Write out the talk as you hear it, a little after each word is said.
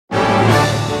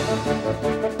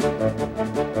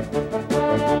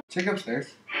Check upstairs.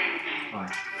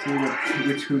 What? See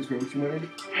which whose room she went in.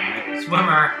 Alright,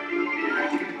 swimmer.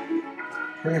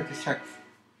 Hurry up, just check.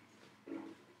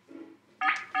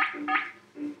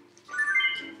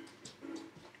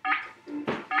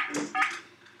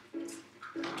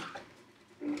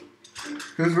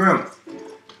 Whose room?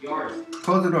 Yours.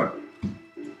 Close the door.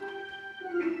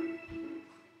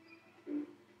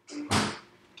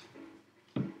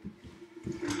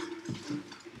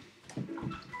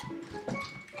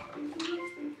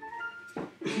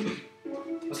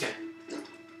 Okay.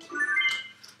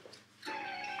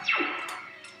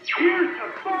 Here's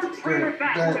the first trainer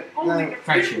battle with only the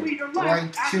Fracture. leader left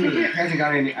Like after two. this. Hasn't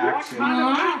got any What action. kind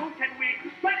of battle can we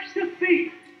expect to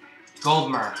see?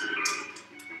 Goldmer.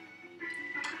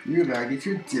 You gotta get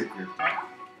your dick ripped off.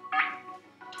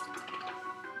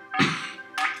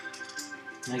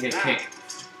 I get kicked.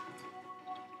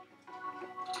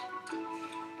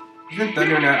 Isn't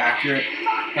Thunder not accurate?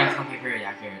 That's not very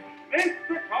accurate. It's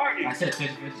the target. I said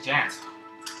 50-50 chance.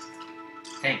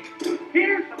 Think.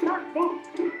 Here's the first move.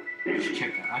 Should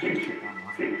check that. I should check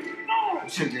that online. No!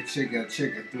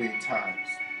 Chicka 3 times.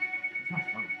 It's not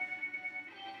fun.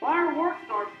 Fireworks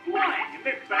are flying in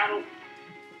this battle.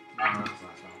 No, that's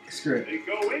not fun. Screw it. They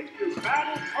go into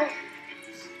battle mode.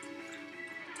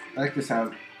 I like the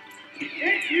sound.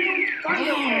 Hit you,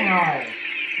 Thunderbolt.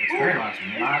 It's very much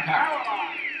not power.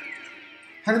 Paralyzed.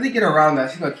 How did they get around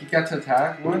that? See, look, he got to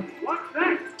attack. 1, What's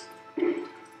that?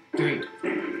 3.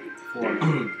 4.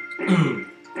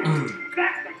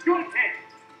 That's a good hit.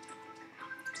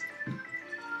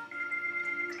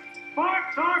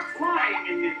 Sparks are flying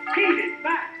in this heated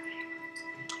match.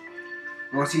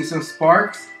 Want to see some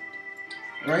sparks?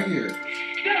 Right here.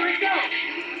 There it goes.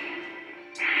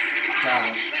 Got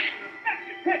him.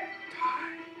 Hit.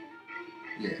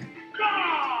 Yeah.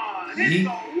 Gone. He- It's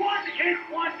a one-hit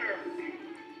wonder.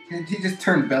 He just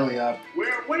turned belly up.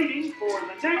 We're waiting for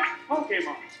the next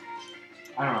Pokemon.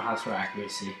 I don't know how to swear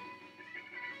accuracy.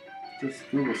 Just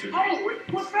Google search. Oh, it's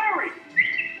Clefairy.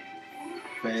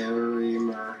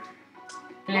 Fairymer.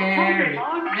 There.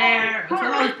 That's what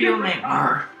all these people name.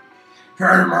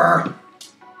 Fairymer.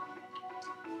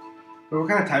 But what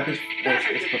kind of type is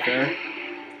Clefairy?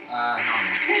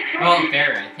 Normal. Well,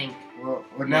 fairy, I think. Well,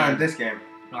 not in this game.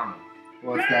 Normal.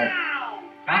 What's that? Now.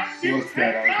 Huh? What's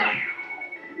that? Okay.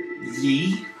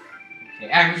 Yee. Okay,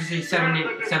 accuracy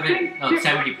 70%. That's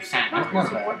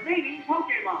Not bad. Remaining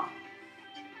Pokemon.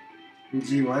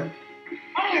 G1?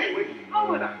 Oh, it's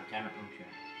Oda. Damn it, I'm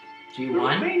The sure.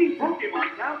 G1? remaining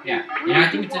Pokemon count Yeah. is Yeah, I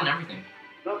 3 think to it's in 1. everything.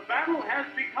 The battle has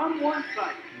become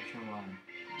one-sided. Which one?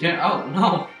 Oh,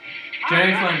 no.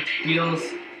 Generation 1 deals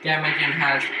damage and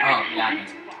has. Oh, yeah, it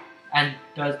does. And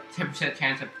does 10%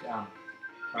 chance of.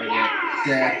 Or yeah.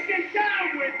 Dead. Take it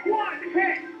down with one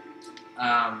hit.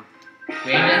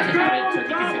 Wait, that's about it, so you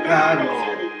can figure Battle.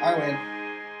 it out. I win.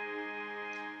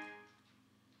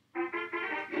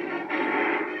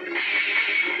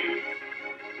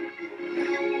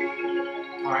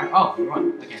 Alright. Oh, we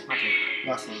won. Okay, my turn.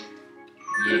 Last one.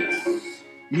 Yes.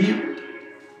 Yeet.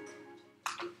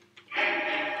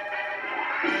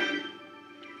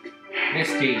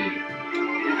 Misty.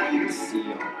 Let's see.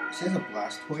 She has a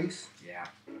Blastoise. Yeah.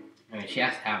 I mean, she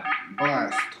has to have it.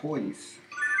 Blastoise.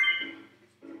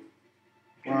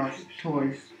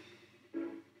 Blastoise.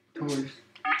 Toys.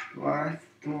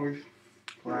 Blastoise.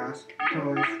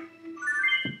 Blastoise.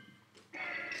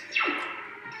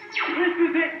 This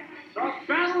is it. The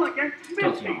battle against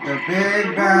Misty. The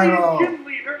big battle. Gym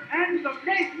leader and the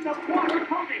nation of water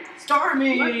Pokemon. Let's see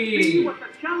Stormy! what the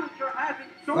challenger has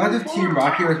in store. What if for Team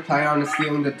Rocket us. was planning on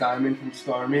stealing the diamond from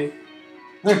Starmie?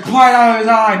 Like, pull it out of his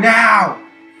eye now!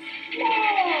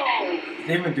 Whoa! They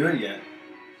didn't even do it yet.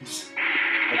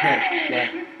 Okay,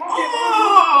 yeah. This Pokemon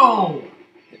Oh!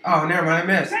 Oh, never mind,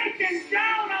 I missed. taken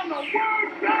down on the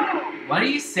word go. What are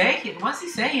you saying? What's he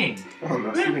saying? Oh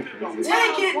no, This something is crazy. the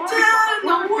Take it down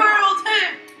the world!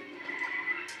 Hey!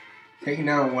 Taking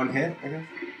down one hit, I guess?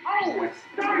 Oh, it's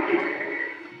starting.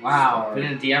 Wow, been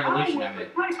in the evolution of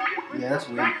it. Yeah, that's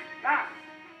weird.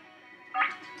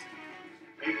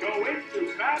 They go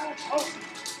into battle mode.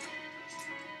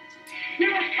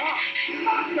 Here it comes.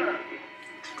 Thunder.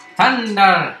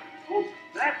 Thunder! Oops,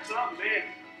 that's a miss.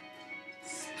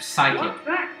 Psychic. What's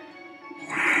that?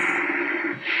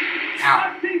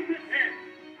 Ow. A decent hit.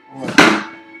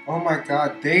 Oh, oh my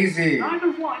god, Daisy!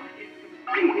 Neither one is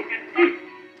succeeding in eight.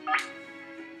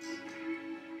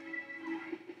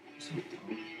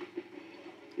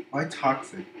 Why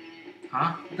toxic?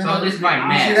 Huh? What the So hell this is is my it? You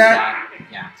mess. see that?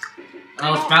 Yeah.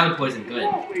 Oh, it's Bradley Poison, good.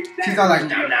 Holy She's all like,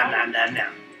 no, no, no, no, no.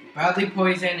 Bradley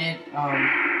Poison, it,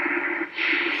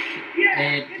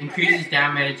 It increases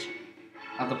damage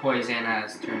of the poison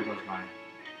as turn goes by.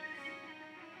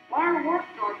 Fireworks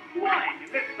are flying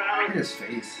in this Look at battle. his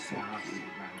face.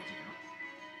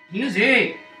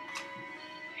 Music!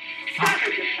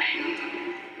 Savage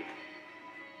attack.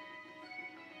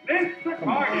 Missed the Come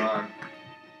target. on.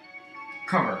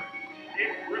 Cover.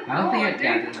 It's I don't think it,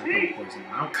 yeah, it doesn't have poison.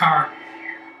 I don't cover.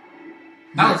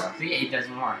 That was, see, it does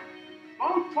more.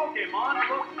 Both Pokemon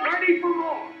look ready for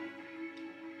more.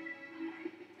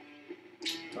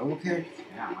 Double kick.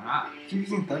 Yeah, why not? Keep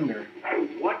using thunder.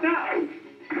 What now?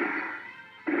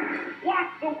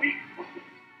 What's the weak spot?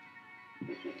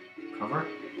 Cover?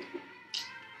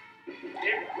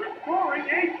 It's restoring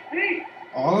HP.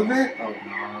 All of it? Oh,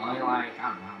 No, only like, I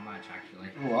don't know how much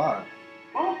actually. a lot.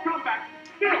 Both comebacks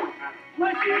still have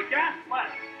plenty of gas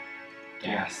left.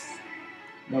 Gas.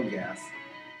 No gas.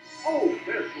 Oh,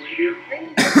 there's going to be a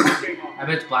thing Pokemon. I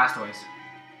bet it's Blastoise.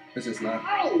 It's just not.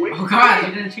 Oh, it's Oh god,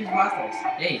 you didn't choose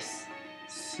Blastoise. Ace.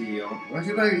 Seal. What's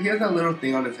it like? He has that little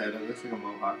thing on his head that looks like a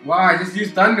mohawk. Why? Just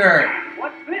use thunder.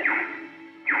 What's this?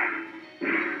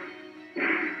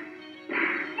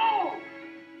 No!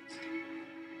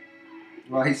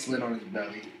 Why he slid on his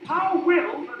belly. How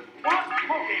will the SWAT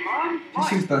Pokemon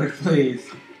Just use fight? thunder, please.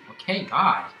 Okay,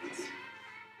 God.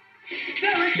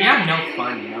 There it You have goes. no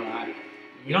fun, you know that.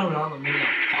 You don't know the meaning of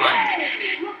Oh, fun.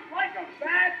 it looks like a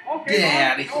bad Pokemon.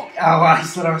 Yeah. Oh, Oh, wow, he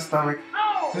slid on his stomach.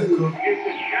 oh, That's cool. is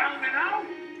it down and out?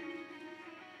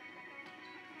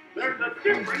 There's a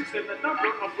difference in the number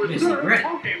of Misty, reserve great.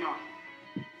 Pokemon.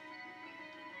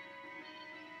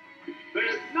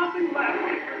 There's nothing left in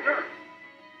reserve.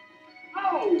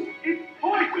 Oh, it's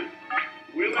poison.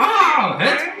 Will it Oh, be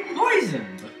it's okay?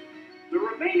 poisoned. The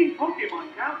remaining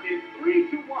Pokemon count is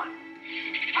 3-1.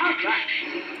 How's that?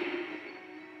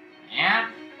 And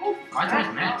Oh, I that's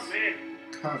just not missed. bad.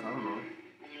 Cause I don't know.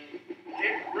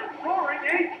 It's restoring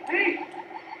HP.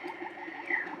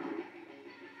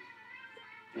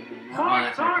 oh,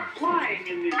 Cards that's are okay. flying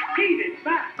in this heated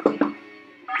match.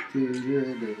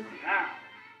 Now,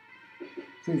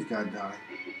 Please God die.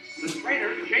 the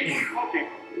trainer's changing Pokemon.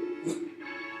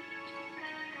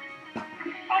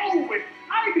 Oh, it's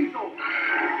Ivysaur.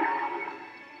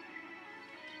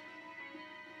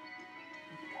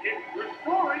 It's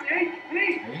restoring HP.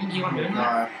 Are you gonna keep on Oh doing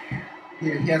that? God. He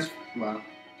has. Well.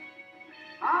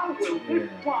 How will this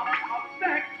Yeah. swap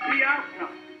affect the outcome?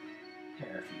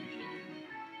 Parafusion.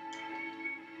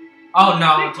 Oh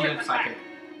no, it's you psychic.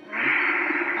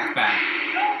 That's bad.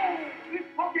 No, this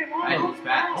Pokemon I looks lose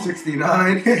that. low.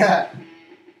 69. Yeah. That's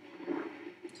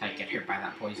how you get hit by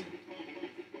that poison.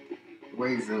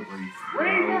 Ways of leaf.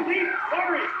 Razor Leaf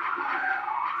Flurry.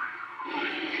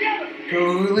 The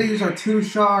leaves are too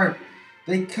sharp.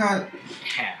 They cut.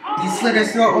 Yeah. He slid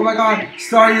his throat. Oh my God.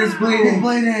 Starting is bleeding. He's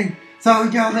bleeding.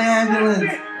 Someone call the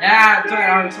ambulance. Yeah, that's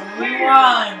right, so we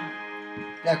won!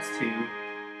 That's 2.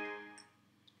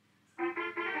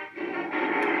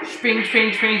 Spring,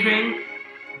 spring, spring, spring.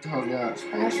 Oh God.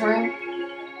 Spring, spring.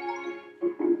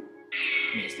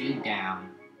 Misty down.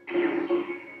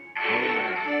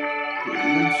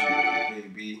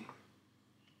 Baby.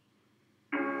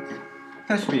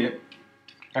 That should be it.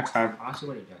 Next time. I'll see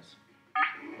what he does.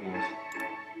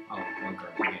 Oh, no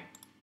girl.